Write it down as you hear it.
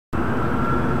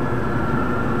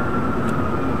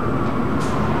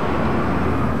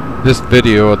This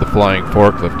video of the flying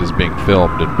forklift is being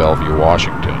filmed in Bellevue,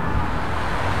 Washington.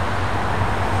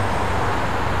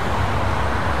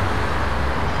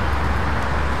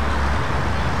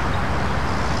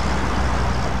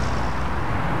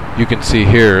 You can see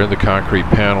here the concrete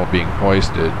panel being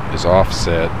hoisted is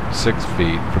offset 6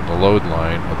 feet from the load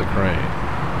line of the crane.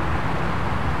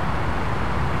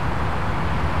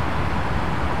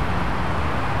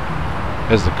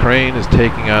 As the crane is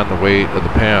taking on the weight of the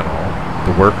panel,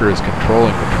 the worker is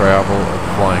controlling the travel of the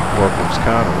flying forklift's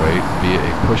counterweight via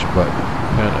a push-button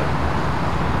pennant.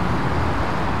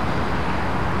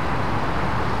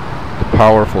 The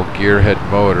powerful gearhead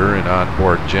motor and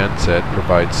onboard genset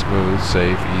provide smooth,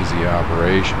 safe, easy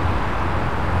operation.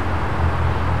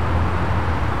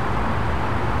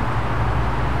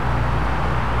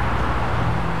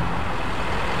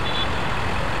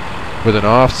 With an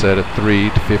offset of 3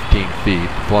 to 15 feet,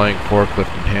 the flying forklift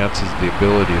enhances the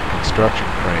ability of construction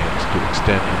cranes to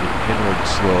extend into inward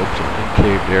slopes or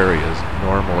incaved areas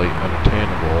normally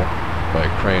unattainable by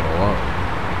a crane alone.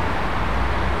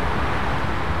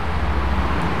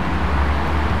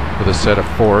 With a set of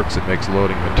forks, it makes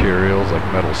loading materials like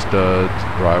metal studs,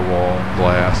 drywall,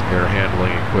 glass, air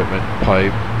handling equipment,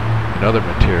 pipe, and other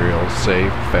materials safe,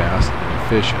 fast, and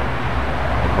efficient.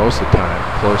 And most of the time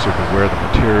closer to where the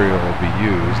material will be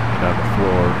used and on the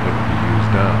floor it will be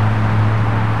used on.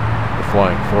 The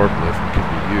flying forklift can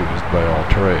be used by all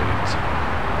trades.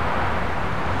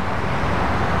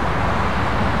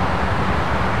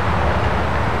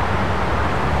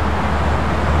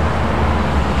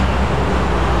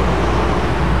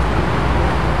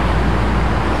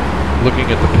 Looking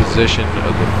at the position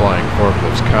of the flying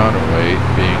forklift's counterweight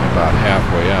being about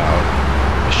halfway out,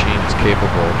 the machine is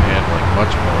capable of handling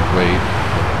much more weight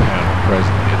than the panel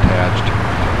presently attached to it.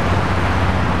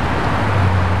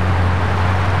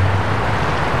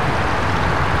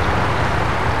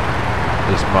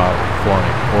 This model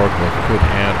flying forklift could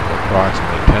handle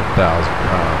approximately 10,000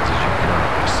 pounds as you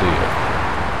currently see it.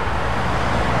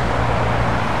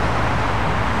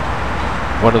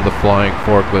 One of the flying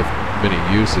forklift many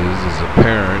uses is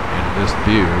apparent in this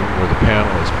view where the panel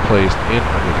is placed in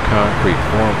under the concrete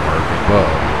formwork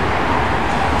above.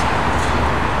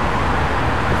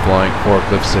 The flying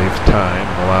forklift saves time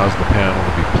and allows the panel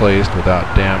to be placed without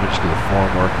damage to the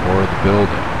formwork or the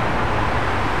building.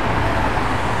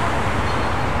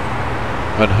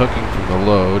 Unhooking from the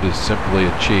load is simply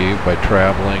achieved by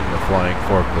traveling the flying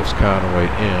forklift's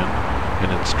counterweight in and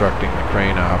instructing the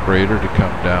crane operator to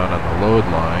come down on the load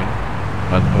line,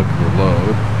 unhook the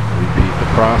load, and repeat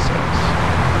the process.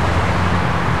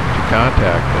 To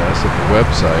contact us at the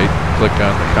website, click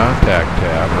on the Contact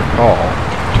tab or call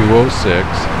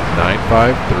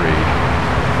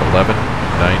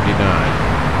 206-953-1199.